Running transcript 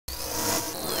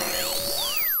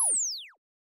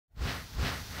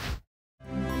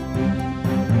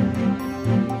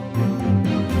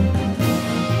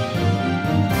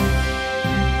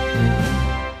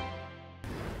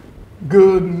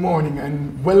morning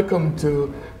and welcome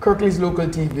to Kirklees Local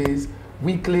TV's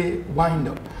Weekly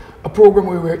Wind-Up, a program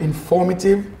where we're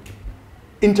informative,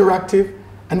 interactive,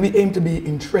 and we aim to be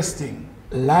interesting,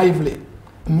 lively,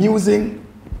 amusing,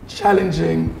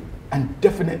 challenging, and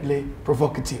definitely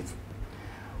provocative.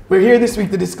 We're here this week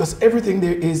to discuss everything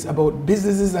there is about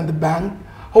businesses and the bank,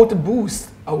 how to boost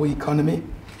our economy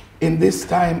in this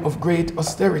time of great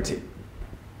austerity.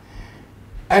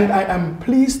 And I am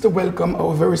pleased to welcome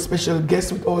our very special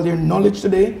guests with all their knowledge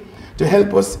today to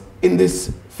help us in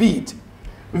this feat.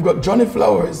 We've got Johnny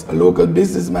Flowers, a local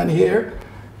businessman here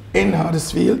in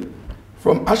Huddersfield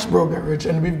from Ashborough Garage,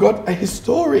 and we've got a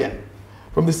historian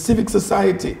from the Civic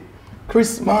Society,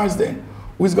 Chris Marsden,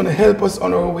 who is going to help us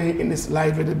on our way in this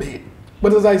lively debate.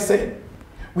 But as I said,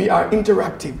 we are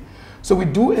interactive, so we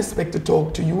do expect to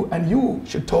talk to you, and you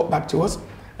should talk back to us,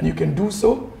 and you can do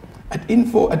so at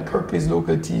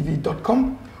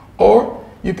info@kirkleeslocaltv.com, or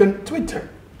you can Twitter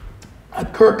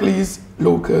at Kirklees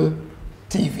Local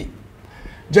TV.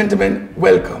 Gentlemen,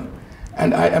 welcome.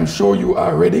 And I am sure you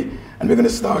are ready. And we're going to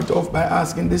start off by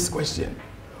asking this question.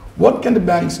 What can the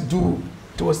banks do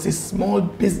to assist small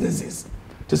businesses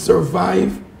to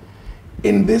survive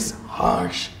in this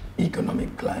harsh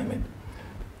economic climate?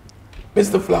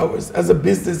 Mr. Flowers, as a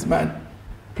businessman,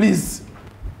 please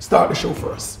start the show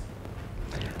for us.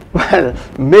 Well,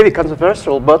 maybe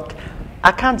controversial, but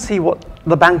I can't see what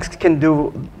the banks can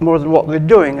do more than what they're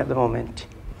doing at the moment.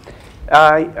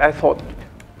 I thought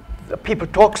people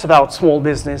talks about small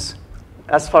business.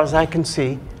 As far as I can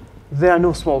see, there are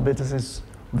no small businesses.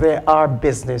 There are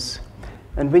business.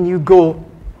 And when you go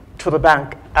to the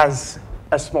bank as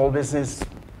a small business,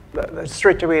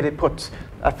 straight away they put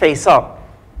a face up.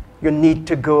 You need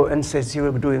to go and says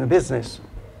you're doing a business.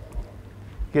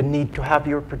 You need to have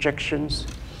your projections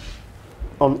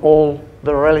on all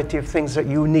the relative things that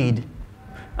you need.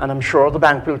 And I'm sure the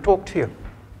bank will talk to you.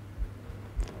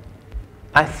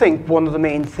 I think one of the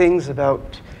main things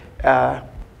about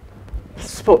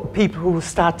people who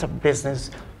start a business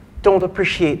don't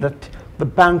appreciate that the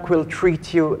bank will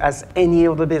treat you as any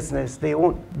other business. They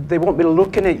won't be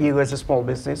looking at you as a small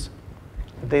business.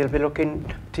 They'll be looking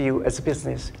to you as a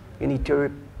business. You need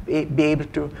to be able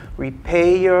to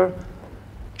repay your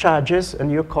charges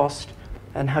and your cost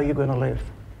and how you're going to live.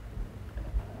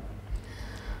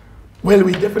 Well,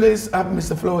 we definitely have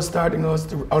Mr. Flowers starting us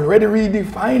to already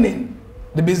redefining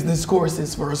the business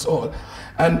courses for us all.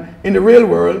 And in the real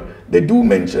world, they do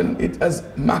mention it as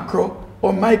macro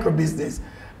or micro business.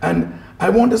 And I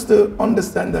want us to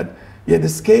understand that, yeah, the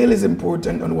scale is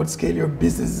important on what scale your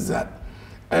business is at.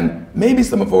 And maybe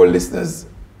some of our listeners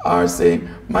are saying,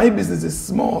 my business is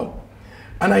small,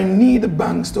 and I need the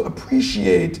banks to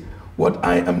appreciate what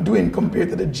I am doing compared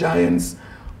to the giants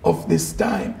of this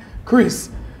time. Chris,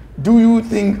 do you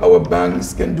think our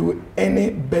banks can do any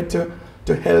better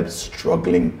to help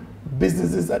struggling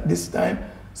businesses at this time,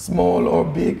 small or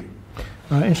big?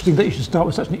 Interesting that you should start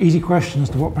with such an easy question as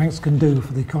to what banks can do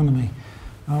for the economy.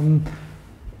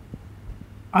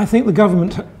 I think the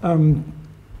government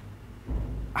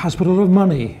has put a lot of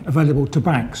money available to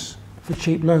banks for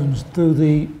cheap loans through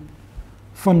the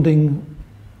funding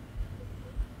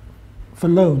for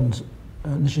loans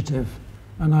initiative.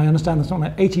 And I understand that something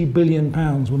like £80 billion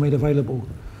were made available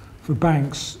for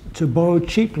banks to borrow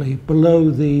cheaply below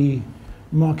the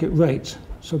market rate.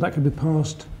 So that could be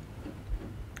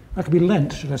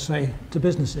lent, should I say, to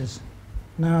businesses.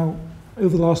 Now,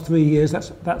 over the last 3 years,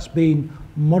 that's been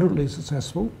moderately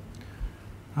successful.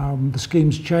 The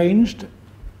scheme's changed.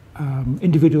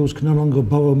 Individuals can no longer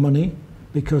borrow money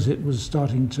because it was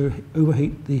starting to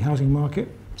overheat the housing market.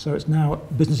 So it's now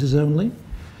businesses only.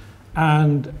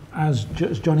 And as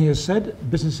Johnny has said,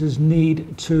 businesses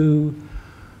need to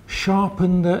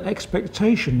sharpen their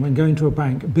expectation when going to a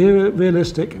bank. Be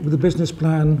realistic with a business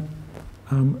plan,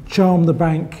 charm the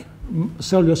bank,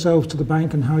 sell yourselves to the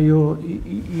bank and how you're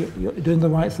doing the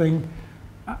right thing.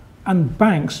 And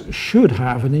banks should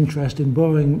have an interest in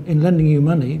lending you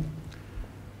money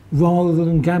rather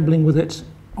than gambling with it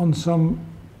on some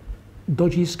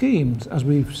dodgy schemes, as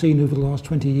we've seen over the last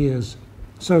 20 years.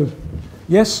 So,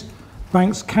 yes,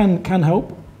 banks can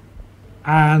help,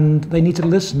 and they need to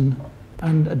listen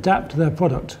and adapt their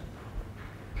product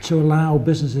to allow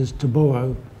businesses to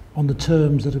borrow on the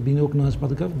terms that have been organised by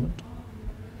the government.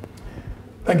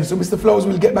 Thank you. So, Mr. Flowers,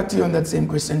 we'll get back to you on that same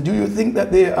question. Do you think that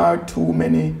there are too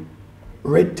many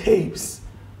red tapes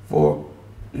for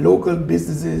local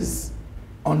businesses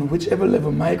on whichever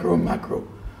level, micro or macro,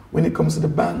 when it comes to the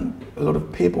bank? A lot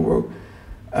of paperwork,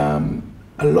 a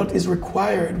lot is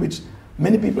required, which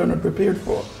many people are not prepared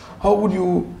for. How would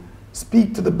you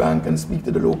speak to the bank and speak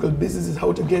to the local businesses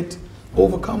how to get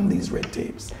overcome these red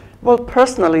tapes? Well,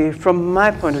 personally, from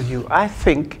my point of view, I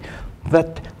think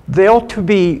that there ought to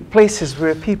be places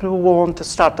where people who want to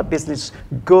start a business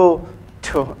go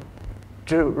to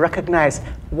recognize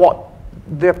what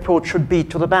their approach should be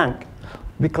to the bank.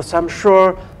 Because I'm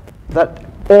sure that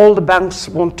all the banks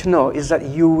want to know is that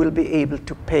you will be able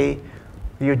to pay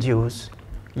your dues.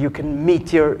 You can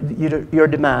meet your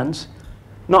demands,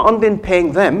 not only in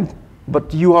paying them,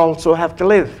 but you also have to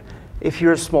live. If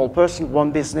you're a small person,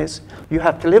 one business, you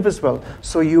have to live as well.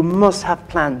 So you must have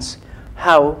plans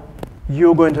how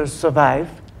you're going to survive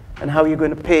and how you're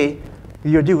going to pay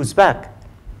your dues back.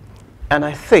 And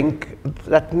I think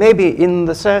that maybe in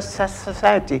the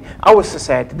society, our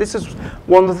society, this is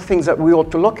one of the things that we ought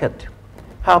to look at.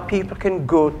 How people can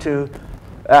go to,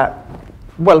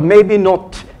 well, maybe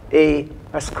not a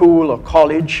school or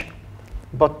college,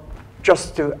 but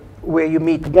just to where you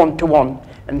meet one-to-one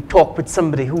and talk with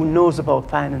somebody who knows about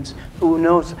finance, who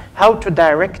knows how to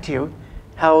direct you,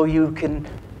 how you can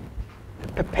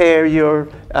prepare your,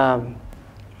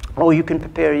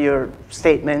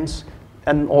 statements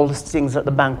and all the things that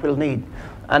the bank will need.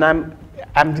 And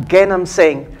I'm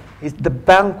saying the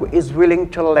bank is willing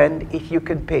to lend if you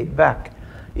can pay it back.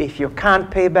 If you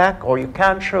can't pay back or you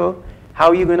can't show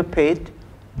how you're going to pay it,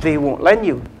 they won't lend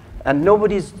you. And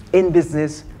nobody's in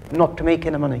business not to make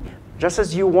any money. Just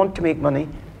as you want to make money,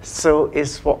 so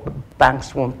is what the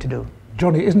banks want to do.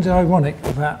 Johnny, isn't it ironic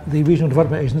that the regional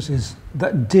development agencies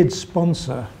that did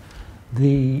sponsor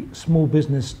the small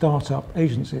business startup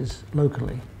agencies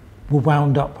locally were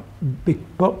wound up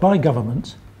by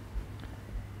government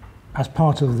as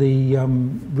part of the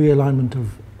realignment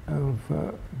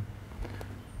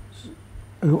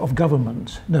of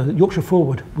government? No, Yorkshire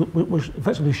Forward was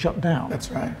effectively shut down.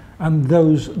 That's right. And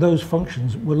those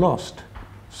functions were lost.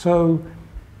 So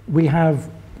we have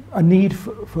a need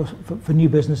for new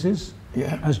businesses,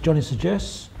 yeah, as Johnny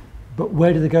suggests, but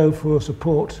where do they go for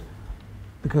support?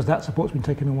 Because that support's been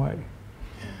taken away.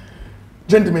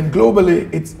 Gentlemen, globally,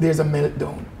 there's a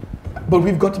meltdown. But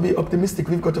we've got to be optimistic.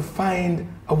 We've got to find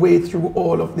a way through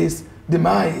all of this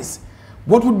demise.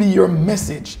 What would be your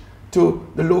message to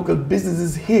the local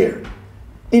businesses here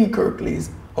in Kirklees,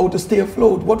 how to stay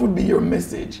afloat? What would be your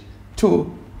message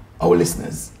to our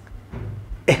listeners?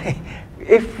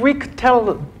 If we could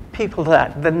tell people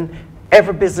that, then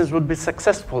every business would be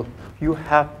successful. You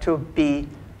have to be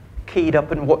keyed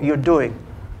up in what you're doing,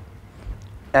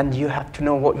 and you have to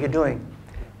know what you're doing.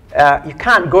 You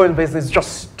can't go in business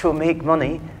just to make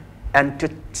money and to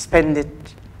spend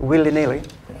it willy-nilly.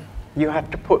 You have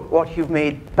to put what you've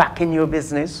made back in your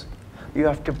business. You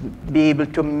have to be able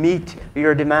to meet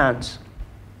your demands.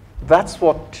 That's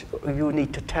what you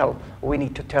need to tell. We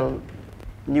need to tell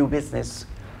new business.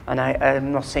 And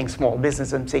I'm not saying small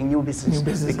business, I'm saying new business.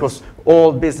 Because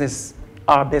all business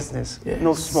are business. Yes.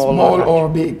 No small or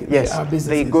big. Yes, they are businesses.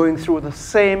 They're going through the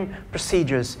same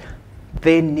procedures.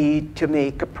 They need to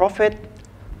make a profit.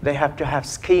 They have to have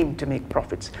scheme to make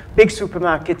profits. Big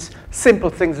supermarkets, simple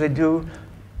things they do,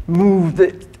 move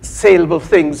the saleable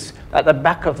things at the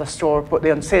back of the store, put the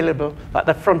unsaleable at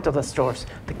the front of the stores.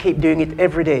 They keep doing it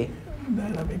every day.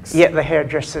 Dynamics. Yet the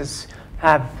hairdressers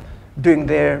have doing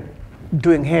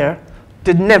hair.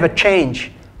 They never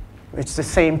change. It's the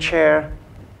same chair,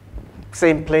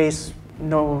 same place,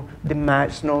 no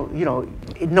demands,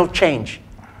 no change.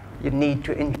 You need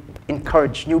to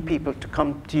encourage new people to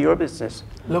come to your business.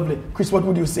 Lovely. Chris, what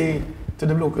would you say to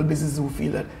the local businesses who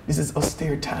feel that this is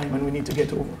austere time and we need to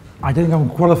get over? I don't think I'm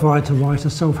qualified to write a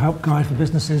self-help guide for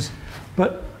businesses,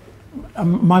 but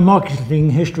my marketing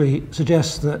history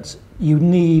suggests that you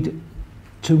need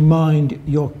to mind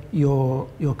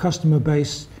your customer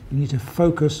base. You need to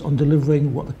focus on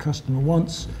delivering what the customer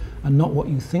wants and not what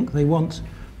you think they want.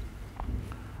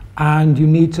 And you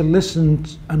need to listen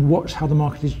and watch how the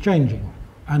market is changing.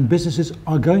 And businesses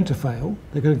are going to fail.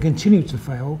 They're going to continue to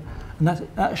fail. And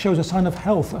that shows a sign of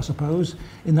health, I suppose,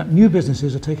 in that new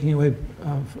businesses are taking away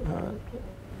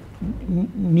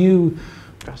new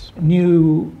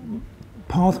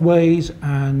pathways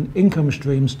and income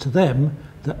streams to them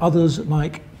that others,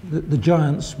 like the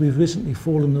giants we've recently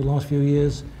fallen in the last few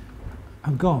years,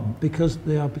 have gone because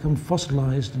they have become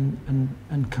fossilized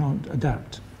and can't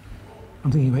adapt.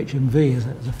 I'm thinking of HMV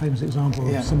as a famous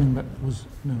example of something that was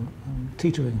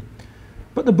teetering.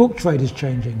 But the book trade is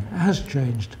changing, it has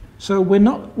changed. So we're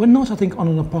not I think on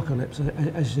an apocalypse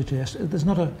as you suggest.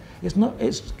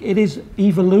 It is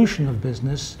evolution of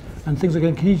business, and things are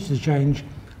going to continue to change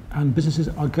and businesses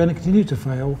are going to continue to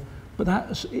fail, but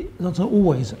that's not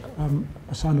always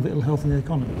a sign of ill health in the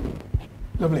economy.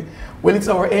 Lovely. Well, it's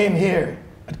our aim here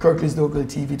at Kirklees Local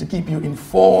TV to keep you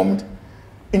informed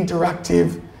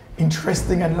interactive,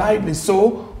 interesting, and lively.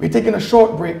 So we're taking a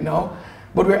short break now,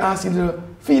 but we're asking you to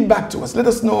feedback to us. Let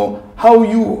us know how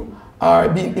you are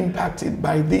being impacted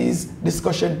by these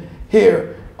discussions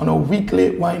here on our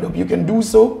weekly wind-up. You can do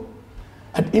so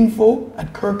at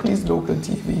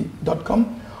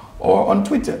info@kirkleeslocaltv.com or on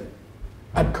Twitter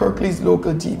at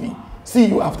kirkleeslocaltv. See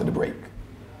you after the break.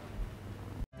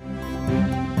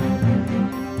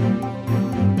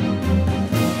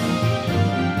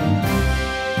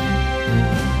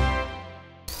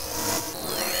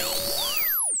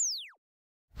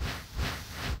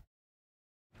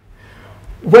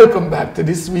 Welcome back to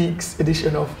this week's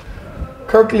edition of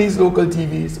Kirklees Local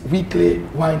TV's Weekly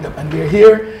Wind-Up, and we're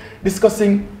here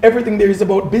discussing everything there is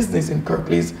about business in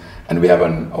Kirklees, and we have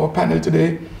on our panel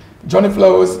today Johnny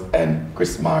Flowers and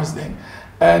Chris Marsden,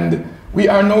 and we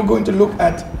are now going to look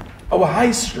at our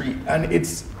high street, and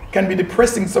it can be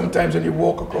depressing sometimes when you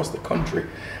walk across the country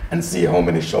and see how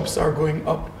many shops are going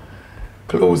up,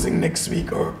 closing next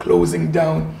week or closing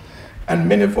down, and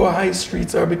many of our high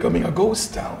streets are becoming a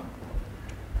ghost town.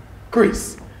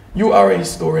 Chris, you are a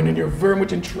historian and you're very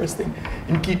much interested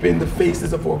in keeping the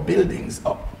faces of our buildings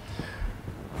up.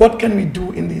 What can we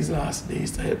do in these last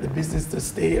days to help the business to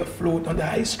stay afloat on the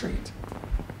high street?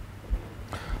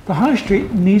 The high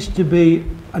street needs to be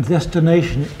a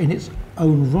destination in its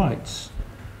own rights,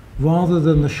 rather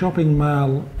than the shopping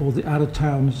mall or the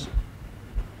out-of-town's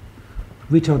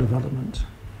retail development.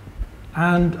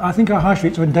 And I think our high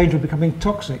streets are in danger of becoming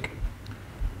toxic,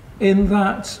 in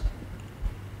that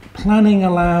planning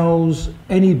allows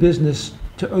any business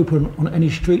to open on any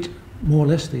street more or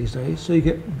less these days. So you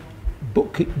get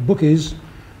bookies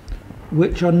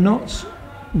which are not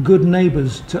good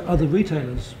neighbours to other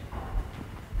retailers.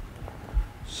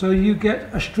 So you get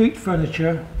a street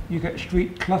furniture, you get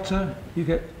street clutter, you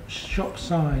get shop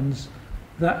signs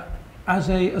that as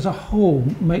a whole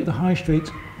make the high street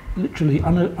literally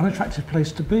an unattractive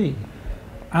place to be.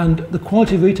 And the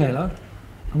quality retailer,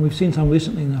 and we've seen some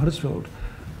recently in Huddersfield,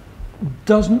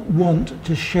 doesn't want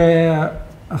to share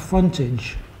a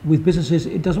frontage with businesses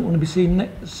it doesn't want to be seen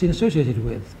associated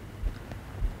with.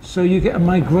 So you get a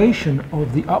migration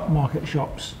of the upmarket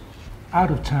shops out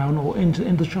of town or into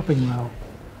the shopping mall.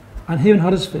 And here in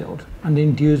Huddersfield and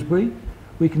in Dewsbury,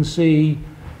 we can see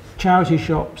charity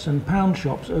shops and pound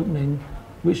shops opening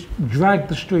which drag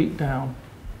the street down,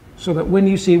 so that when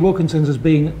you see Wilkinson's as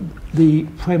being the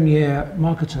premier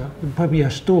marketer, the premier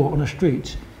store on a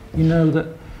street, you know that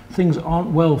things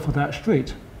aren't well for that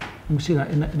street. And we see that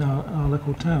in our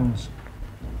local towns.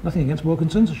 Nothing against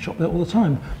Wilkinson's, I shop there all the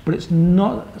time, but it's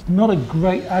not a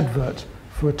great advert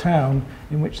for a town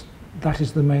in which that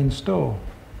is the main store.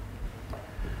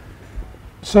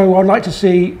 So I'd like to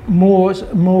see more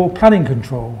planning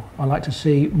control. I'd like to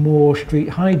see more street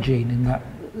hygiene, in that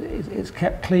it's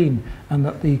kept clean, and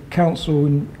that the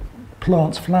council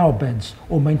plants flower beds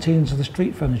or maintains the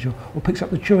street furniture or picks up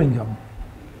the chewing gum.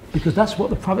 Because that's what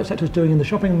the private sector is doing in the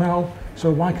shopping mall, so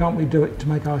why can't we do it to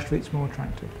make our streets more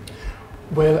attractive?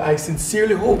 Well, I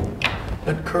sincerely hope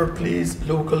that Kirklees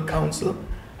Local Council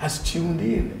has tuned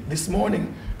in this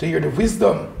morning to hear the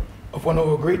wisdom of one of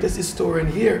our greatest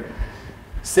historians here,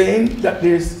 saying that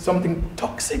there's something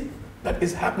toxic that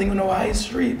is happening on our high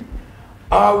street.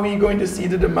 Are we going to see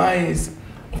the demise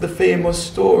of the famous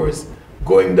stores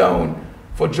going down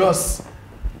for just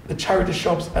the charity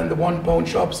shops and the £1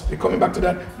 shops? We're coming back to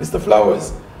that. Mr.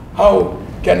 Flowers, how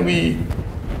can we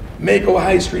make our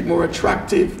high street more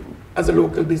attractive as a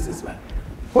local businessman?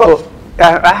 Well,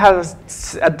 I have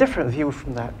a different view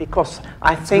from that, because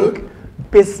I think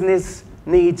business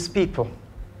needs people.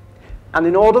 And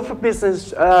in order for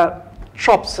business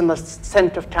shops in the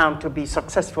centre of town to be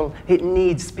successful, it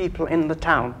needs people in the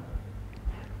town.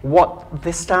 What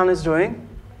this town is doing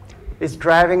is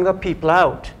driving the people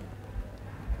out.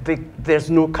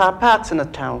 There's no car parks in the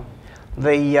town.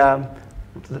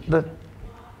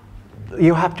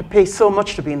 You have to pay so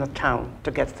much to be in the town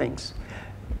to get things.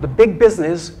 The big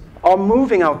business are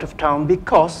moving out of town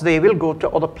because they will go to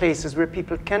other places where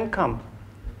people can come.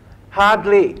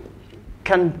 Hardly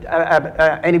can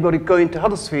anybody go into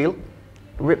Huddersfield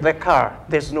with their car.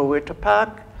 There's nowhere to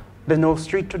park. There's no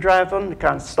street to drive on. You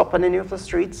can't stop on any of the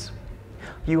streets.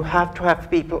 You have to have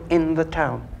people in the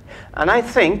town. And I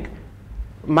think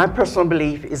my personal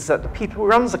belief is that the people who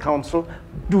run the council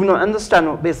do not understand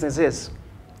what business is.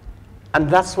 And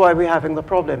that's why we're having the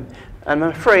problem. And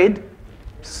I'm afraid,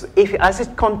 as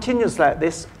it continues like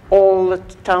this, all the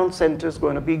town centres are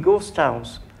going to be ghost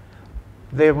towns.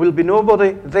 There will be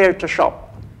nobody there to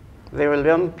shop. There will be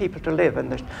only people to live.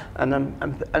 And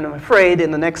I'm afraid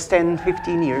in the next 10,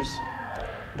 15 years,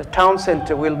 the town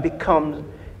centre will become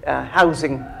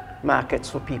housing markets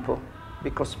for people,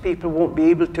 because people won't be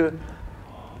able to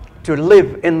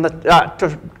live in the,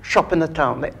 to shop in the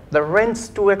town. The rent's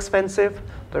too expensive,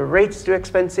 the rate's too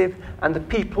expensive, and the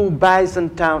people who buys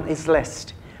in town is less.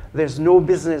 There's no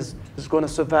business that's going to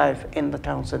survive in the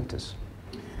town centres.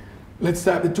 Let's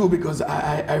start the two, because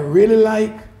I really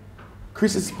like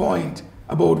Chris's point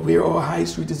about where our high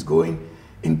street is going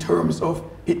in terms of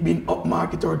it being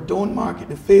upmarket or down market.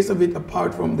 The face of it,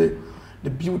 apart from the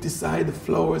beauty side, the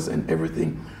flowers and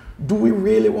everything. Do we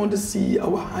really want to see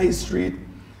our high street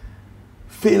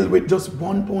filled with just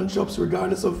one-pound shops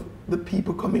regardless of the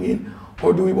people coming in?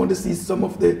 Or do we want to see some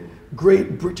of the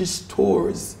great British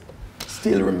stores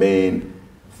still remain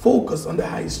focused on the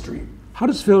high street?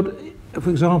 Huddersfield, for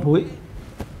example,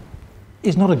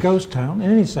 is not a ghost town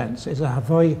in any sense. It's a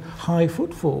very high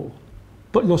footfall.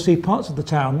 But you'll see parts of the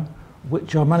town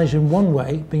which are managed in one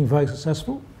way being very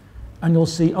successful, and you'll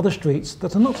see other streets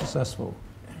that are not successful.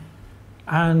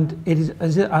 And it is,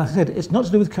 as I said, it's not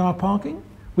to do with car parking.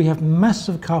 We have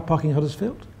massive car parking in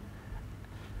Huddersfield.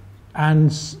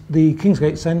 And the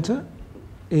Kingsgate Centre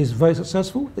is very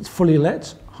successful. It's fully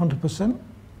let, 100%.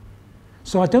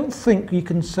 So I don't think you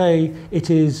can say it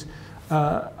is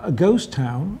a ghost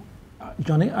town,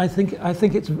 Johnny. I think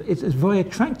it's very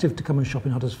attractive to come and shop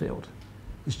in Huddersfield.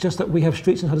 It's just that we have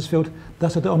streets in Huddersfield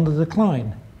that are on the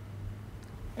decline.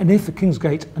 And if the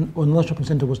Kingsgate or another shopping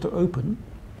centre was to open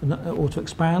or to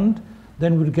expand,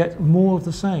 then we would get more of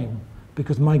the same,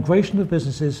 because migration of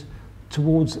businesses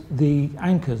towards the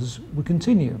anchors would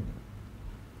continue.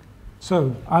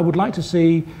 So I would like to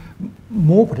see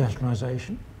more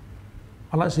pedestrianisation.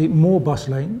 I'd like to see more bus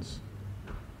lanes,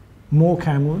 more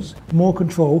cameras, more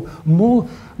control, more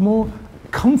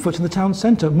comfort in the town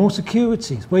centre, more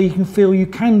security, where you can feel you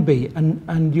can be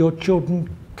and your children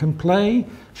can play.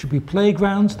 Should be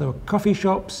playgrounds, there are coffee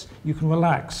shops, you can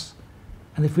relax.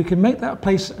 And if we can make that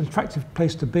place an attractive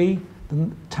place to be,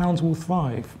 then towns will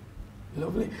thrive.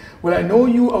 Lovely. Well, I know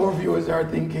you, our viewers, are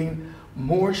thinking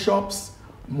more shops,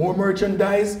 more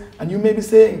merchandise, and you may be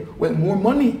saying, well, more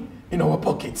money in our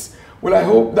pockets. Well, I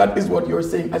hope that is what you're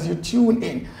saying as you tune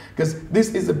in, because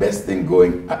this is the best thing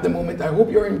going at the moment. I hope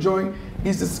you're enjoying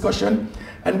this discussion,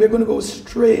 and we're going to go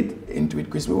straight into it,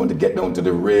 Chris. We want to get down to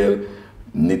the real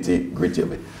nitty-gritty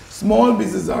of it. Small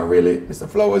businesses are really, Mr.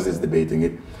 Flowers is debating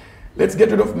it. Let's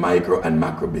get rid of micro and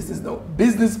macro business now.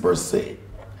 Business per se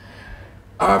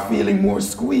are feeling more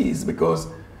squeezed because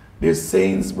there's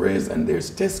Sainsbury's and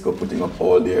there's Tesco putting up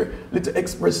all their little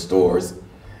express stores.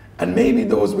 And maybe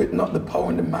those with not the power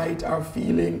and the might are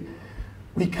feeling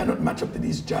we cannot match up to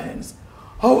these giants.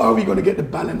 How are we going to get the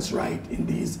balance right in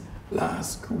these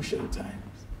last crucial times?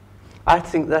 I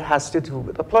think that has to do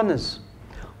with the planners.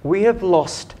 We have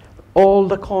lost all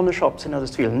the corner shops in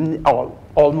Huddersfield,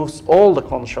 almost all the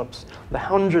corner shops. The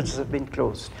hundreds have been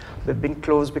closed. They've been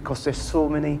closed because there's so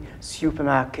many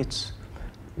supermarkets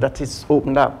that is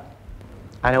opened up.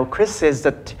 I know Chris says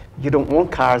that you don't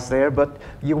want cars there, but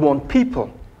you want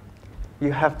people.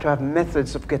 You have to have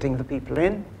methods of getting the people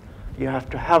in. You have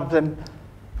to have them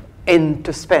in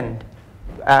to spend.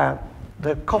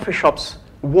 The coffee shops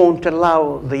won't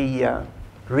allow the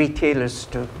retailers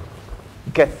to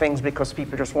get things because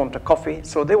people just want a coffee,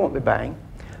 so they won't be buying.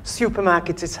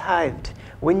 Supermarkets is hived.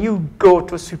 When you go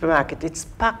to a supermarket, it's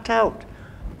packed out,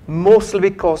 mostly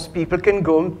because people can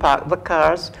go and park the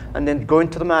cars and then go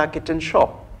into the market and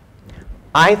shop.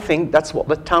 I think that's what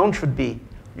the town should be.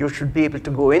 You should be able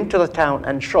to go into the town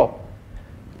and shop.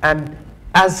 And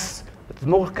as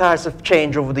more cars have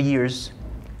changed over the years,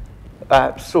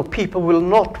 so people will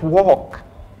not walk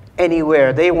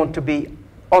anywhere. They want to be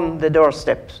on the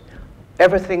doorsteps.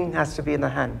 Everything has to be in the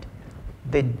hand.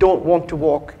 They don't want to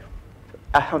walk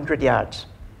 100 yards.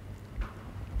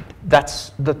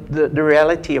 That's the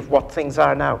reality of what things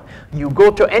are now. You go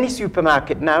to any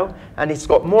supermarket now, and it's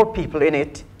got more people in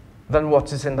it than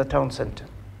what is in the town centre.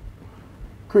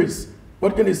 Chris,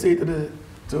 what can you say to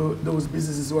those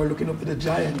businesses who are looking up to the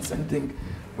giants and think,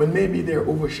 well, maybe they're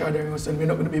overshadowing us and we're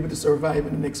not going to be able to survive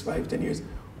in the next 5-10 years?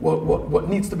 What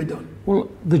needs to be done?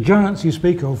 Well, the giants you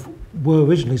speak of were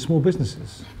originally small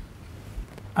businesses,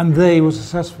 and they were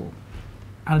successful.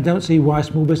 And I don't see why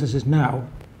small businesses now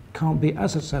can't be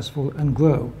as successful and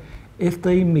grow if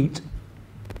they meet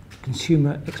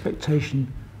consumer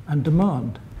expectation and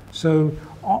demand. So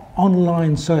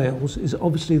online sales is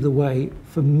obviously the way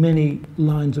for many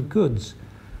lines of goods,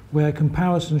 where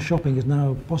comparison shopping is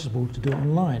now possible to do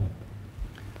online.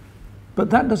 But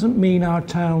that doesn't mean our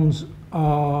towns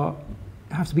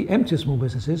have to be empty of small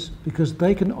businesses, because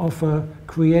they can offer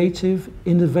creative,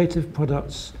 innovative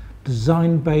products,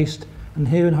 design-based. And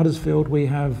here in Huddersfield we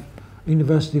have a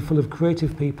university full of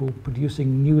creative people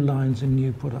producing new lines and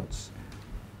new products.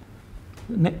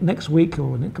 Next week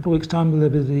or in a couple of weeks' time there'll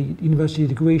be the university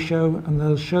degree show, and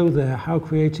they'll show there how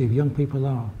creative young people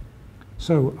are.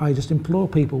 So I just implore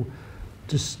people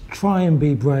to try and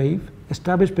be brave,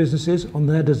 establish businesses on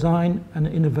their design and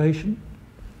innovation,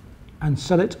 and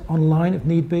sell it online if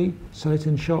need be, sell it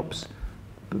in shops,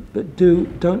 but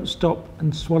don't stop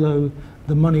and swallow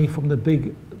the money from the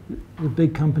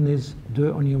big companies. Do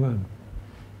it on your own.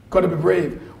 Got to be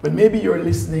brave. Well, maybe you're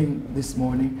listening this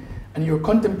morning and you're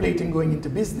contemplating going into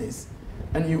business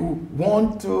and you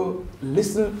want to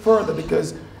listen further,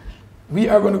 because we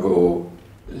are going to go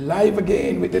live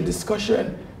again with the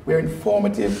discussion. We're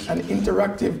informative and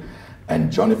interactive,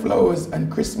 and Johnny Flowers and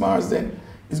Chris Marsden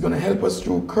is going to help us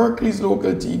through Kirklees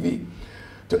Local TV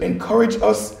to encourage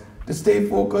us to stay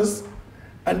focused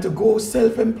and to go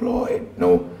self-employed.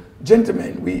 Now,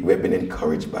 gentlemen, we've been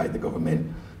encouraged by the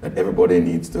government that everybody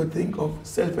needs to think of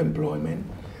self-employment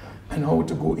and how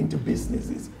to go into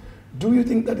businesses. Do you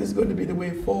think that is going to be the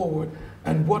way forward?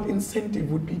 And what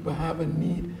incentive would people have and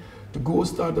need to go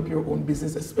start up your own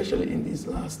business, especially in these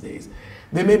last days?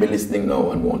 They may be listening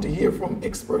now and want to hear from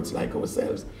experts like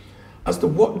ourselves as to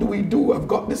what do we do? I've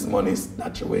got this money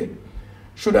snatched away.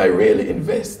 Should I really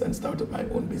invest and start up my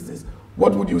own business?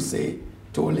 What would you say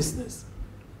to our listeners?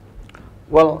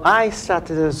 Well, I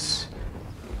started as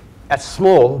a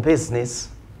small business,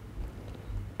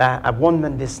 a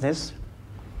one-man business,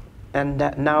 and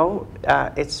now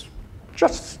it's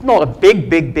just not a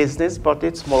big business, but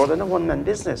it's more than a one-man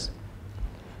business.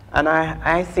 And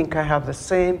I think I have the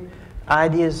same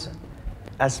ideas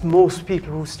as most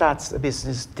people who start a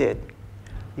business did.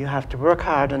 You have to work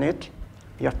hard on it,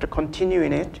 you have to continue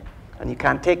in it, and you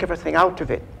can't take everything out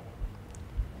of it.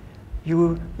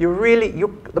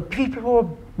 The people who are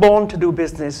born to do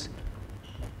business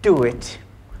do it.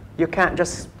 You can't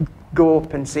just go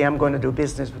up and say, I'm going to do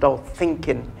business without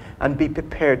thinking and be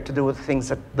prepared to do the things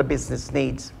that the business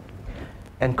needs.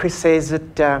 And Chris says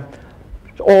that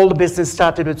all the business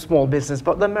started with small business,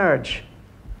 but they merge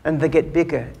and they get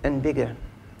bigger and bigger.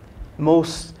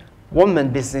 Most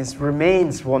one-man business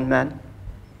remains one-man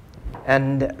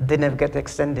and they never get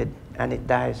extended and it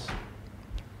dies.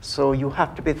 So you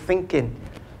have to be thinking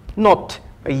not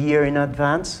a year in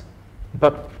advance,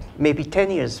 but maybe 10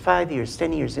 years, 5 years,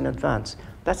 10 years in advance.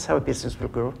 That's how a business will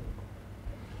grow.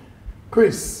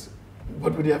 Chris,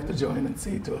 what would you have to join and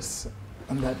say to us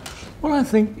on that? Well, I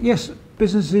think, yes,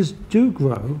 businesses do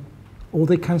grow, or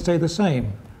they can stay the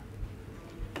same.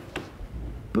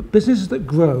 But businesses that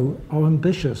grow are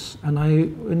ambitious, and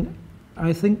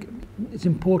I think it's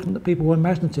important that people are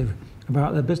imaginative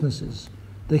about their businesses.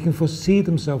 They can foresee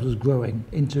themselves as growing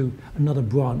into another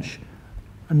branch,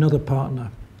 another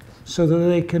partner, so that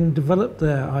they can develop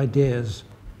their ideas.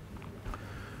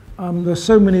 There are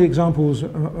so many examples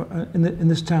in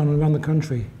this town and around the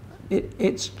country.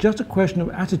 It's just a question of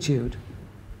attitude.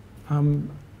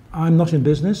 I'm not in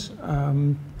business,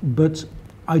 but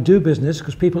I do business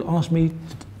because people ask me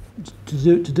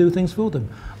to do things for them.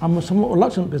 I'm a somewhat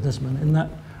reluctant businessman in that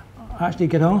I actually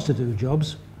get asked to do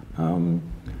jobs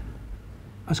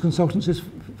as consultancies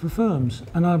for firms,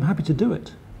 and I'm happy to do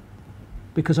it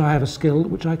because I have a skill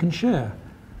which I can share.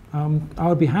 I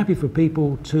would be happy for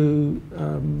people to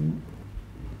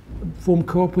form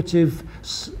cooperative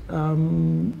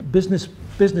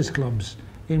business clubs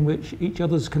in which each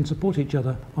others can support each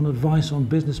other on advice on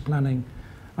business planning.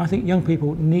 I think young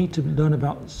people need to learn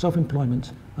about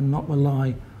self-employment and not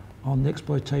rely on the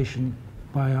exploitation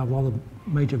by our rather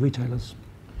major retailers.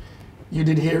 You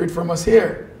did hear it from us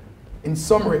here. In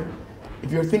summary,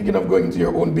 if you're thinking of going into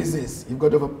your own business, you've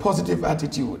got to have a positive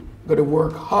attitude. You've got to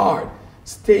work hard,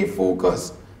 stay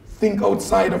focused, think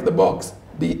outside of the box,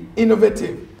 be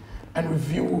innovative, and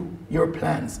review your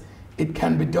plans. It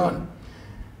can be done.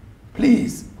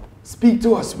 Please speak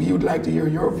to us. We would like to hear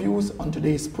your views on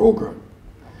today's program.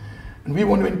 And we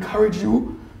want to encourage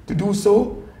you to do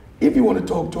so. If you want to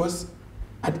talk to us,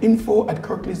 at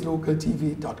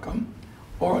info@kirkleeslocaltv.com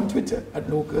or on Twitter at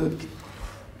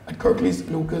Kirklees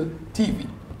Local TV.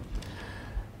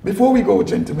 Before we go,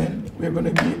 gentlemen, we're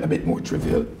going to be a bit more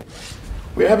trivial.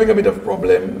 We're having a bit of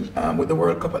problem with the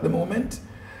World Cup at the moment.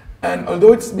 And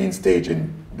although it's being staged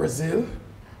in Brazil,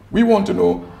 we want to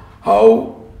know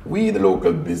how we, the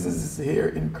local businesses here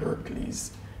in Kirklees,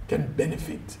 can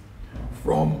benefit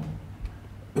from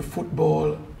the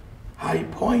football high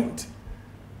point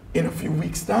in a few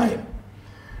weeks' time.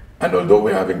 And although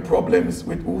we're having problems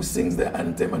with who sings the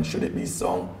anthem and should it be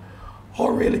sung, how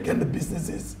really can the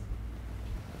businesses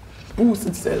boost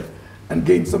itself and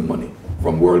gain some money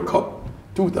from World Cup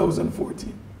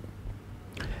 2014?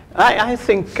 I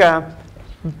think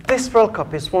this World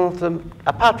Cup is one of them,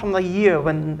 apart from the year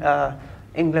when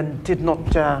England did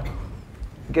not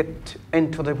get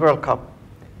into the World Cup,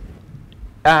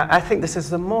 I think this is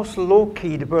the most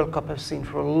low-key the World Cup has seen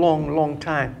for a long, long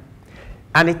time.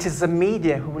 And it is the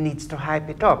media who needs to hype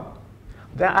it up.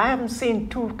 I haven't seen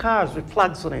 2 cars with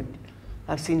flags on it.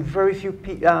 I've seen very few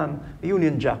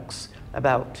Union Jacks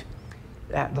about.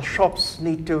 The shops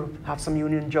need to have some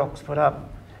Union Jacks put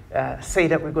up, say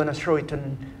that we're going to show it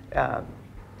on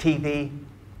TV.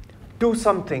 Do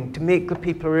something to make the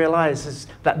people realize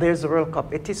that there's a World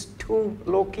Cup. It is too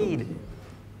low-key.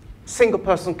 Single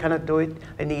person cannot do it.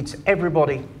 It needs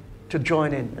everybody to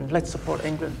join in, and let's support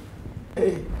England.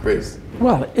 Hey, Chris.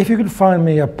 Well, if you can find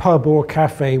me a pub or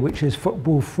cafe which is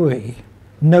football free,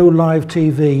 no live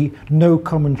TV, no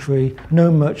commentary, no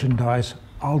merchandise,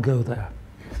 I'll go there.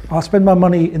 I'll spend my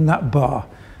money in that bar.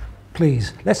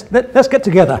 Please, let's get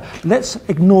together. Let's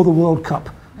ignore the World Cup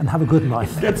and have a good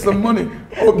life. Get some money.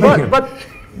 Okay.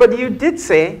 But you did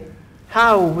say,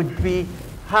 how would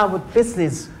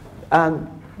business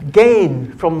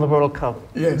gain from the World Cup?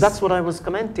 Yes. That's what I was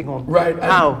commenting on. Right.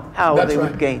 How they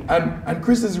would gain. And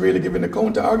Chris is really giving a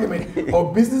counter argument. How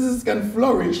businesses can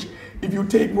flourish if you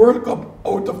take World Cup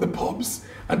out of the pubs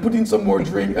and put in some more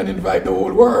drink and invite the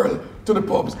whole world to the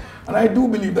pubs. And I do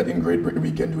believe that in Great Britain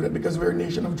we can do that because we're a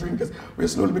nation of drinkers. We're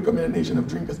slowly becoming a nation of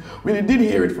drinkers. We did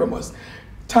hear it from us.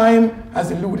 Time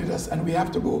has eluded us and we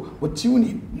have to go. But tune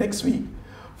in next week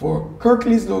for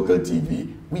Kirklees Local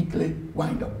TV Weekly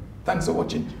Wind-Up. Thanks for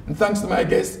watching and thanks to my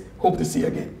guests. Hope to see you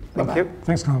again. Bye-bye. Thank you.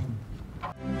 Thanks, Carlton.